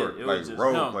 That's sure. it. It Like, was just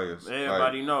role him. players.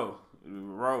 Everybody know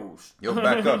Rose. Yo,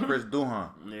 back up, Chris Duhon.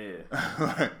 Yeah.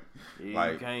 Like,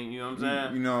 Like, you can't. You know what I'm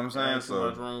saying? You know what I'm saying? Ain't too So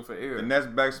much room for error. the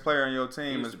next best player on your He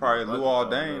team used is to be probably a bucket Luol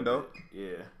dog a Deng, little though. bit.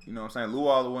 Yeah. You know what I'm saying?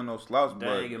 Luol wasn't no slouch, but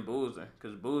Dang and Boozer,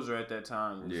 because Boozer at that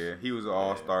time was yeah, he was an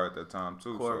all-star at that time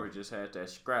too. Corver So just had that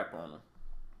scrap on him.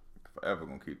 forever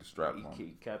gonna keep the strap on.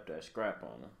 He kept that scrap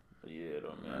on him. But yeah,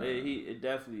 though, man. It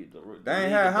definitely. They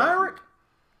ain't had Heinrich.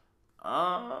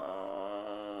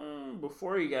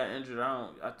 Before he got injured,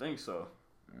 I think so.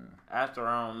 After,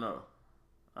 I don't know.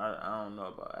 I don't know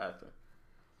about after.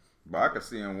 But I could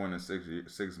see him winning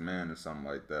six man or something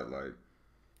like that. Like,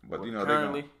 but Well, you know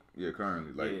currently?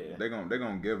 currently, like Yeah. they gonna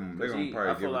give him. They 'Cause gonna I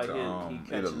probably feel give like it to he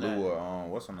either catching Lou or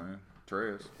what's her name,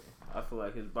 Trez. I feel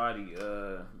like his body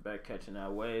back catching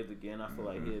that wave again. I feel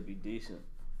like he'd be decent.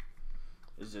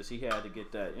 It's just he had to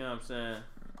get that. You know what I'm saying?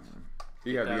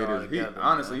 He had to that get all his. together,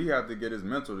 Honestly, man. he had to get his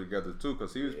mental together too,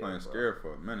 because he was playing bro. scared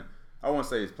for a minute. I wouldn't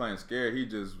say he's playing scared. He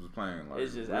just was playing like.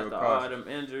 It's just real after cautious. all them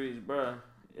injuries, bro.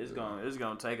 It's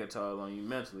gonna take a toll on you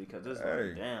mentally, cause it's Hey.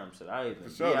 like, damn, should I even For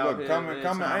be sure. out Look, here coming. every I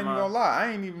ain't time even gonna lie.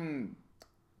 I ain't even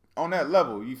on that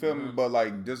level. You feel me? But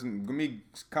like, just me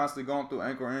constantly going through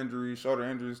ankle injuries, shoulder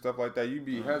injuries, stuff like that. You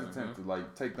be hesitant to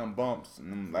like take them bumps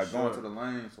and them, like going to the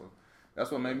lane. So that's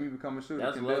what made me become a shooter.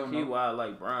 That's Kendell, low key no? why I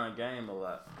like Brian game a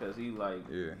lot, cause he like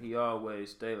he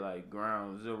always stay like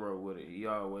ground zero with it. He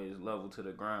always level to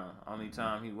the ground. Only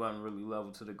time he wasn't really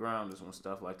level to the ground is when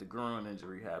stuff like the groin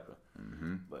injury happened.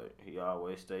 But he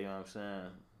always stay. You know what I'm saying?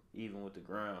 Even with the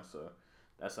ground, so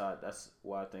that's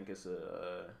why I think it's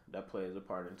that plays a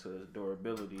part into his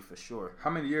durability for sure. How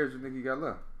many years do you think he got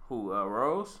left? Who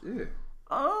Rose? Yeah.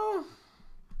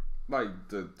 Like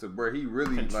to where he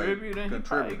really contributing. Like, he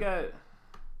probably got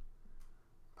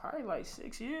like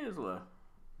 6 years left.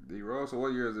 D.Rose. So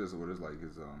what year is this? What is like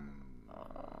his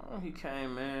He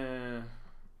came in.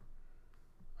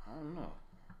 I don't know.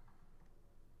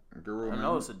 Guru, I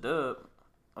know it's a dub.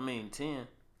 I mean 10.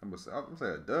 I'm gonna say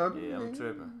a dub. Yeah, I'm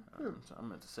tripping. I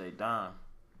meant to say dime.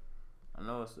 I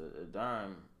know it's a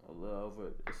dime. A little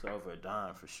over. It's over a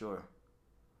dime for sure.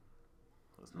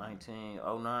 It's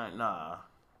 1909. Nah.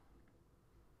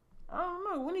 I don't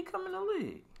know. When he come in the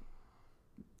league?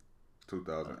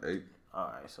 2008.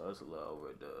 Alright, so it's a little over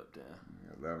a dub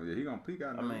then. Yeah, he gonna peak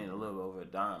out. I mean, a little over a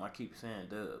dime. I keep saying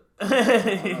dub.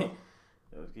 I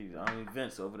I'm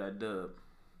Vince over that dub.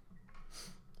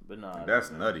 But nah.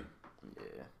 That's nutty.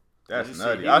 Yeah. That's You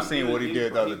nutty. see, I seen what he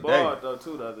did the other He day. balled though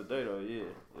too the other day though. Yeah,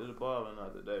 it was balling the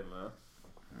other day, man.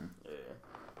 Yeah,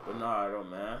 but nah, though,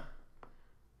 man.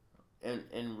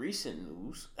 In recent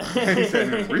news, He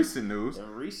said in recent news. In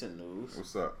recent news,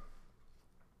 What's up?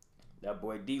 that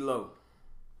boy D-Lo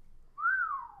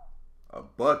A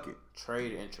bucket.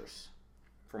 trade interest.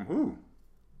 From who?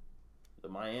 The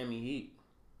Miami Heat,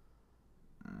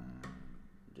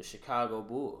 the Chicago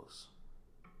Bulls,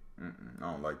 I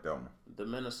don't like that one. the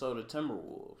Minnesota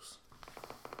Timberwolves,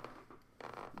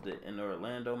 the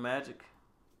Orlando Magic,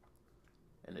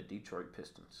 and the Detroit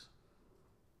Pistons.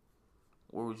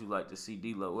 Where would you like to see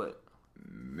D-Lo at?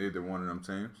 Neither one of them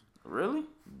teams. Really?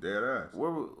 Dead ass.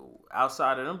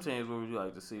 Outside of them teams, where would you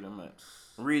like to see them at?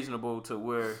 Reasonable to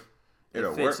where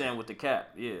It'll it fits work. in with the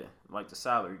cap. Yeah, like the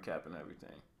salary cap and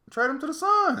everything. Trade him to the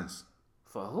Suns.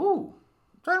 For who?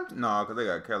 Trade him. No, because they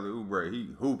got Kelly Oubre. He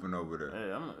hooping over there.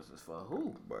 Hey, I'm just for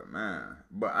who? But man,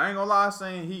 I ain't gonna lie,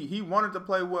 saying he wanted to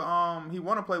play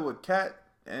with Cat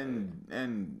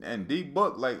and D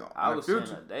Book like I in was the future.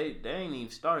 saying that they ain't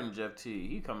even starting Jeff T.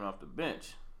 He coming off the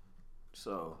bench,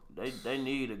 so they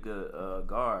need a good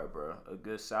guard, bro. A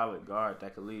good solid guard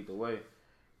that could lead the way.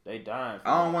 They dying.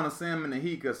 I don't want to see him in the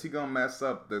Heat because he gonna mess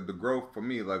up the growth for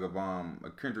me like of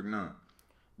a Kendrick Nunn.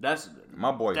 That's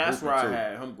my boy. That's where too. I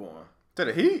had him going to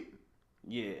the Heat.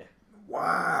 Yeah.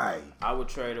 Why? I would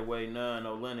trade away Nunn,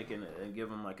 Olynyk, and give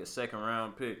him like a second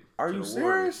round pick. Are you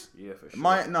serious? Yeah, for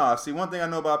sure. See, one thing I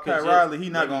know about Pat Riley, he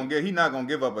not gonna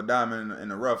give up a diamond in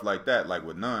the rough like that, like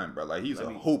with Nunn, bro. Like he's a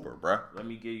hooper, bro. Let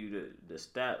me give you the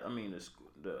stat. I mean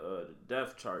the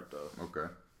depth chart though.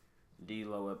 Okay.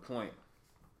 D'Lo at point,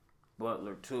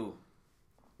 Butler 2,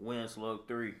 Winslow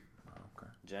 3,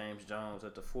 okay. James Jones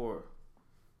at the 4,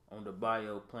 on the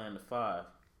bio playing the 5,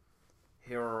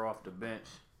 Hero off the bench.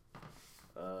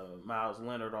 Miles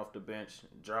Leonard off the bench,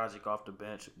 Dragic off the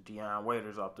bench, Deion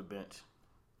Waiters off the bench.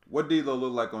 What D'Lo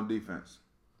look like on defense?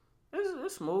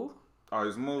 It's smooth. Oh,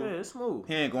 it's smooth? Yeah, it's smooth.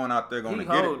 He ain't going out there going to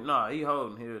get it? Nah, he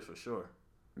holding his for sure.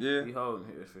 Yeah? He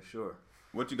holding his for sure.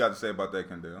 What you got to say about that,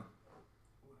 Kendell?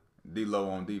 D'Lo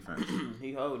on defense.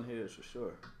 He holding his for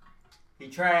sure. He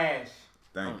trash.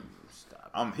 Thank you.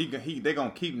 Stop. They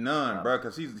gonna keep Nunn, bro,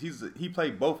 because he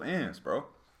played both ends, bro.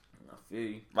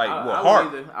 Like with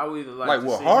heart. I would either like to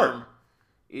with see heart. him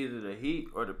either the Heat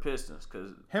or the Pistons,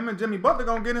 cause him and Jimmy Butler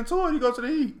gonna get into it. He go to the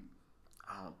Heat.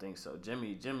 I don't think so.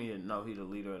 Jimmy, no, he the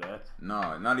leader of that.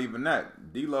 No, not even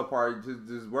that. D'Lo probably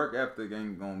just work ethic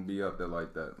ain't gonna be up there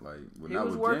like that. Like he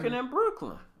was working Jimmy. in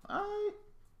Brooklyn. Alright,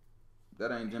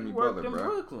 that ain't Jimmy he Butler, worked in bro.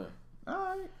 Brooklyn.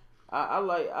 Alright,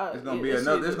 it's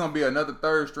gonna be another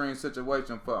third string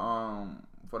situation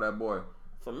for that boy.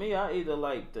 For me, I either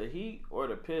like the Heat or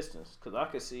the Pistons, because I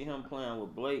could see him playing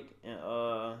with Blake and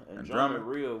Drummond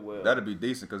real well. That'd be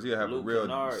decent, because he'll have Luke a real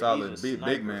Kennard, solid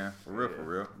big man, for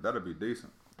real. That'd be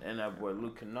decent. And that boy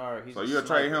Luke Kennard, he's so you'll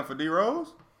trade him for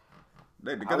D.Rose?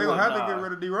 Because they gonna have to get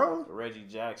rid of D.Rose. Reggie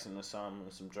Jackson or something,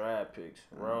 and some draft picks.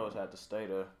 Rose had to stay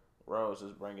there. Rose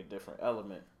just bring a different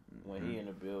element when he in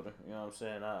the building. You know what I'm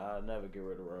saying? I'll never get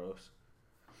rid of Rose.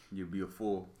 You'd be a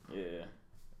fool. Yeah.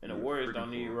 And the Warriors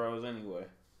don't need Rose anyway.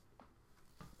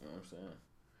 You know what I'm saying?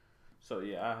 So,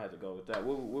 yeah, I had to go with that.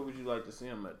 What would you like to see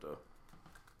him at, though?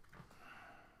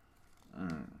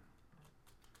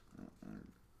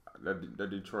 That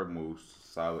Detroit move's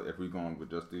solid if we going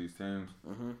with just these teams.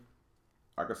 Mm-hmm.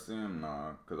 I could see him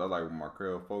because I like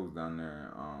Markelle Fultz down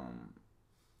there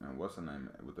and what's her name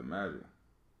with the Magic.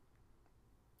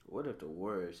 What if the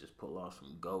Warriors just pull off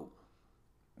some GOAT?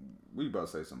 We about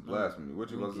to say some blasphemy.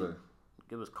 What you about to say?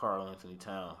 Give us Karl Anthony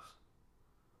Towns.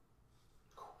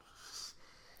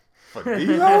 For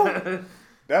D.O.?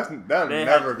 That'll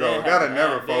never go. That'll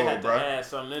never fold, bro. They had to add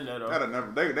something in there, though. That'll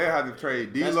never. They have to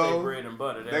trade D.Lo. That's their bread and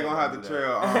butter. They gonna have to trade.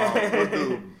 What's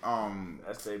dude?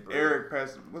 That's their bread. Eric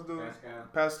what's dude?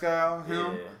 Pascal. Him.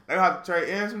 Yeah. They gonna have to trade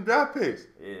in some draft picks.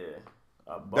 Yeah.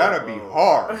 That'll be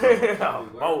hard. A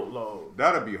boatload.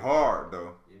 That'll be hard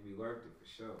though. It'd be worth it for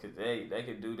sure. Cause they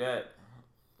could do that.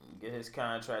 Get his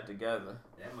contract together.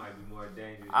 That might be more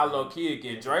dangerous. I low key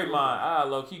get Draymond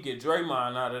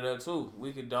out of there too.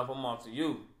 We could dump him off to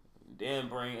you, then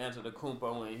bring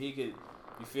Antetokounmpo and he could.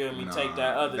 You feel me? Take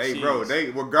that other cheese. Bro,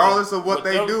 regardless of what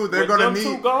they do, they're gonna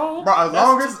need. Gone, bro, as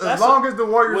long as the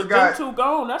Warriors got them two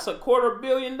gone, that's $250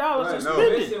 million in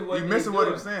spending. You missing what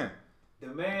I'm saying? The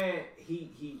man,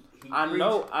 he I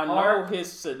know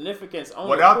his significance on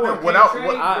without the court. Without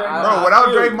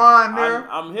Draymond there,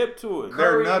 I'm hip to it.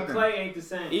 They're nothing. Clay ain't the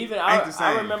same. Ain't the same.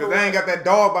 I remember because they ain't got that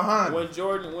dog behind. When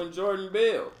Jordan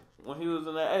Bell, when he was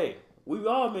in the A, we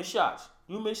all miss shots.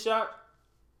 You miss shots.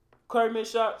 Curry miss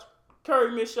shots.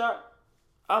 Curry miss shots.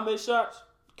 I miss shots.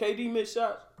 KD miss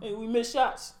shots. And we miss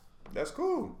shots. That's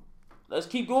cool. Let's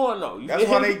keep going though. That's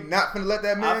why they not gonna let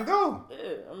that man go.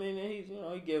 Yeah, I mean he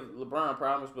give LeBron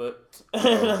problems, but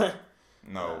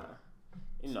no.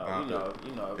 You know.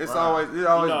 It's always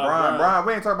Brian. Brian,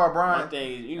 we ain't talking about Brian. My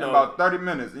thing is, in about 30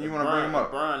 minutes, and you want to bring him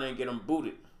up. Brian ain't get him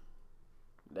booted.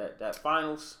 That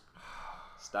finals.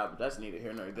 Stop. That's neither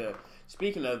here nor there.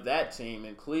 Speaking of that team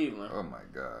in Cleveland. Oh my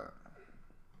God.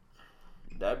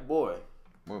 That boy.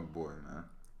 What boy, man?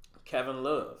 Kevin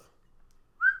Love.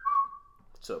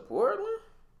 To Portland?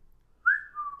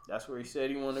 That's where he said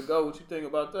he wanted to go. What you think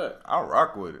about that? I'll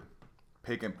rock with it.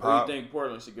 Pick and pop. What do you think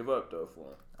Portland should give up, though,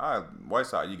 for him?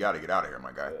 Whiteside, you got to get out of here,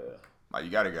 my guy. Yeah. Like, you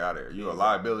got to get out of here. You're a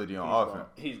liability on offense.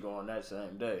 He's going that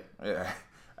same day. Yeah.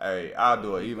 Hey, I'll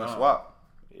do an even swap.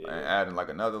 and adding like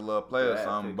another little player or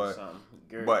something. But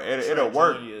it'll Trey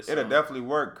work. Jr. or It'll something. definitely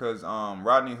work because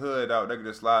Rodney Hood out, they could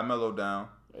just slide Melo down.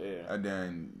 Yeah. And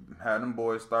then have them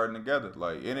boys starting together.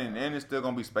 Like and it's still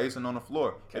gonna be spacing on the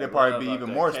floor. It'll K-Love probably be out even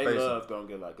there. more K-Love spacing. gonna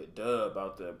get like a dub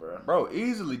out there, bro. Bro,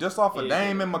 easily. Just off of Yeah,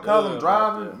 Dame and dub McCollum out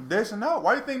driving, dishing out.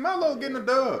 Why you think Melo getting a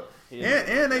dub? Yeah,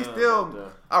 And they dub out still,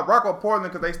 there. I rock with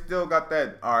Portland because they still got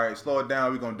that, all right, slow it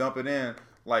down, we going to dump it in.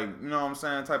 Like, you know what I'm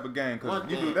saying, type of game. Because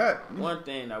you do that. One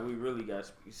thing that we really got,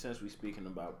 since we speaking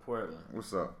about Portland.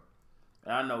 What's up?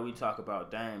 I know we talk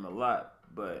about Dame a lot,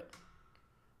 but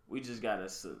we just got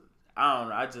to, I don't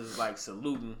know, I just like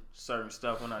saluting certain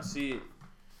stuff when I see it.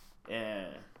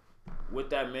 And what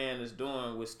that man is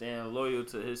doing with staying loyal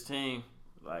to his team,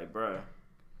 like, bro,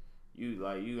 you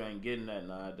ain't getting that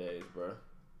nowadays, bro.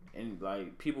 And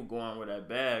like people going with that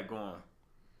bag going,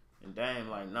 and Dame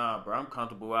like, nah, bro, I'm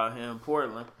comfortable out here in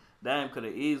Portland. Dame could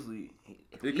have easily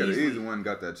He could have easily went and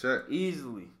got that check.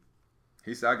 Easily.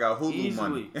 He said, I got Hulu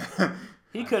money.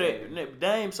 He could have.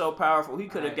 Dame's so powerful. He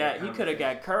could have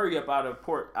got Curry up out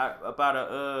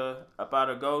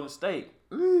of Golden State,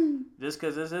 just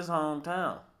because it's his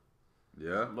hometown.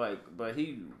 Yeah. But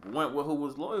he went with who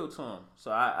was loyal to him.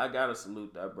 So I gotta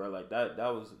salute that, bro. Like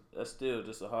that's still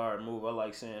just a hard move. I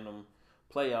like seeing him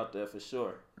play out there for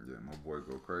sure. Yeah, my boy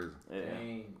go crazy. Yeah.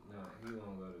 He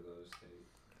won't go to Golden State.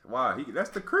 Why?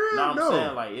 That's the crib. No, I'm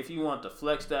saying like if you want to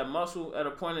flex that muscle at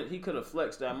a point, he could have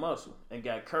flexed that muscle and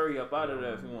got Curry up out of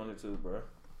there if he wanted to, bro.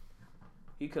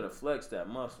 He could have flexed that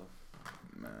muscle.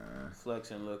 Man.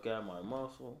 Flex and look at my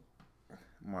muscle.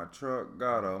 My truck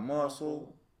got a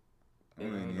muscle. It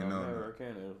ain't you know.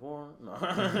 American as one. No.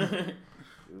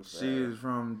 She is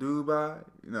from Dubai.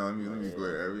 You know, let me go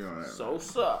ahead. We on that. So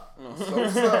sup.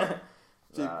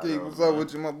 Chick Keith, what's up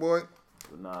with you, my boy?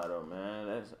 Nah, though,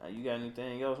 man. You got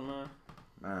anything else, man?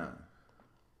 Man.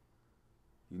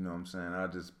 You know what I'm saying? I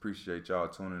just appreciate y'all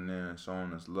tuning in,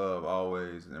 showing us love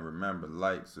always. And remember,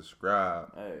 like,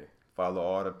 subscribe. Hey. Follow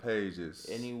all the pages.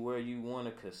 Anywhere you want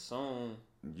to consume.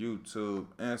 YouTube,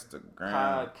 Instagram.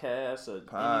 Podcasts or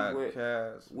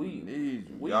anywhere. We need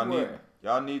you. We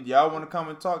y'all want to come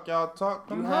and talk, y'all talk.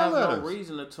 You have no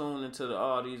reason to tune into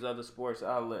all these other sports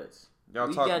outlets.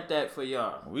 We got that for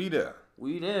y'all. We there.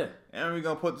 And we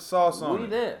gonna put the sauce on it. We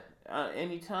there.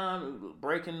 Anytime,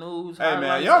 breaking news. Hey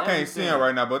man, y'all can't see him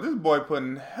right now, but this boy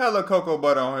putting hella cocoa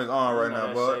butter on his arm right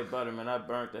now, bud. Shea butter, man, I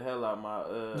burnt the hell out my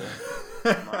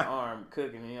my arm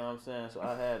cooking. You know what I'm saying? So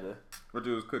I had to. What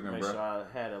you was cooking, bro? Make sure I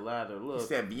had a lather look. He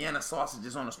said Vienna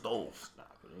sausages on the stove. Nah,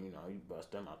 but you know, you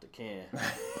bust them out the can.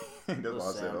 That's what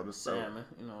I said on the stove. Salmon,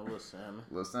 you know, a little salmon.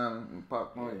 Little salmon and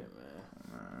popcorn.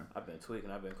 Yeah, man. I've been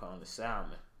tweaking. I've been calling it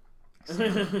salmon.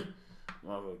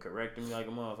 Motherfucker correcting me like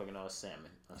a motherfucker. No, salmon.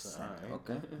 I said, all right.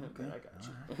 Okay. I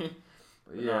got you.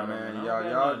 But yeah, man,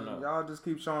 y'all just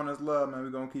keep showing us love, man. We're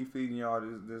gonna keep feeding y'all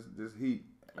this heat.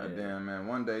 Yeah. And then, man,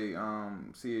 one day,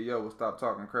 CEO will stop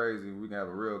talking crazy. We can have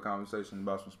a real conversation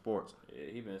about some sports. Yeah,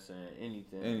 he been saying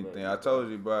anything. Anything. I told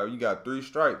you, bro. You got 3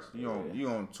 strikes. You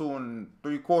on 2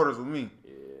 3/4 with me.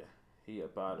 Yeah, he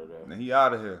up out of there. And he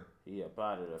out of here. He up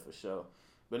out of there for sure.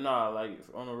 But nah, like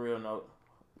on a real note,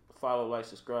 follow, like,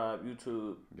 subscribe,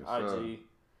 YouTube, yes, IG. Sir.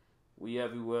 We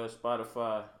everywhere,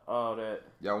 Spotify, all that.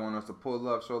 Y'all want us to pull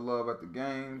up, show love at the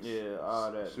games? Yeah,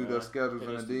 all that. Shoot us schedules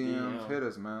in the DMs. Hit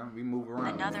us, man. We move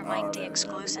around. Another Mike D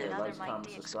exclusive. Yeah, like,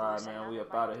 comment, subscribe, man. We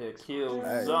up out of here.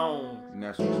 QuilleZone.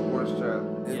 National Sports Chat.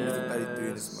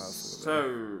 Yes,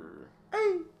 sir.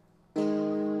 Hey,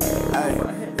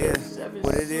 yeah,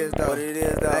 what it is though.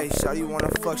 Hey, shawty wanna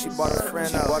fuck, she bought a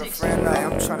friend up. Hey,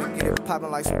 I'm tryna get it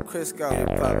poppin' like some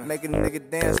Crisco. Make a nigga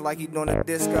dance like he doing a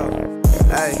disco.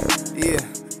 Hey, yeah,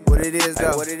 what it is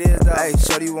though. Hey,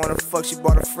 shawty wanna fuck, she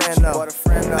bought a friend up.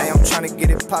 Hey, I'm tryna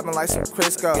get it poppin' like some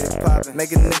Crisco.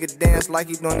 Make a nigga dance like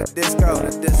he doing a disco.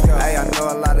 Hey, I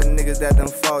know a lot of niggas that done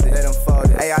folded.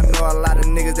 Hey, I know a lot of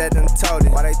niggas that done told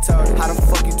it. Why they told it? How the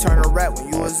fuck you turn a rap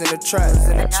when you was in the trap?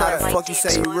 How the fuck you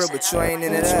say you real but you ain't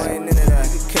into that?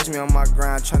 You can catch me on my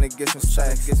grind tryna get some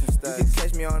stacks. You can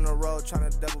catch me on the road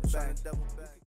tryna double back.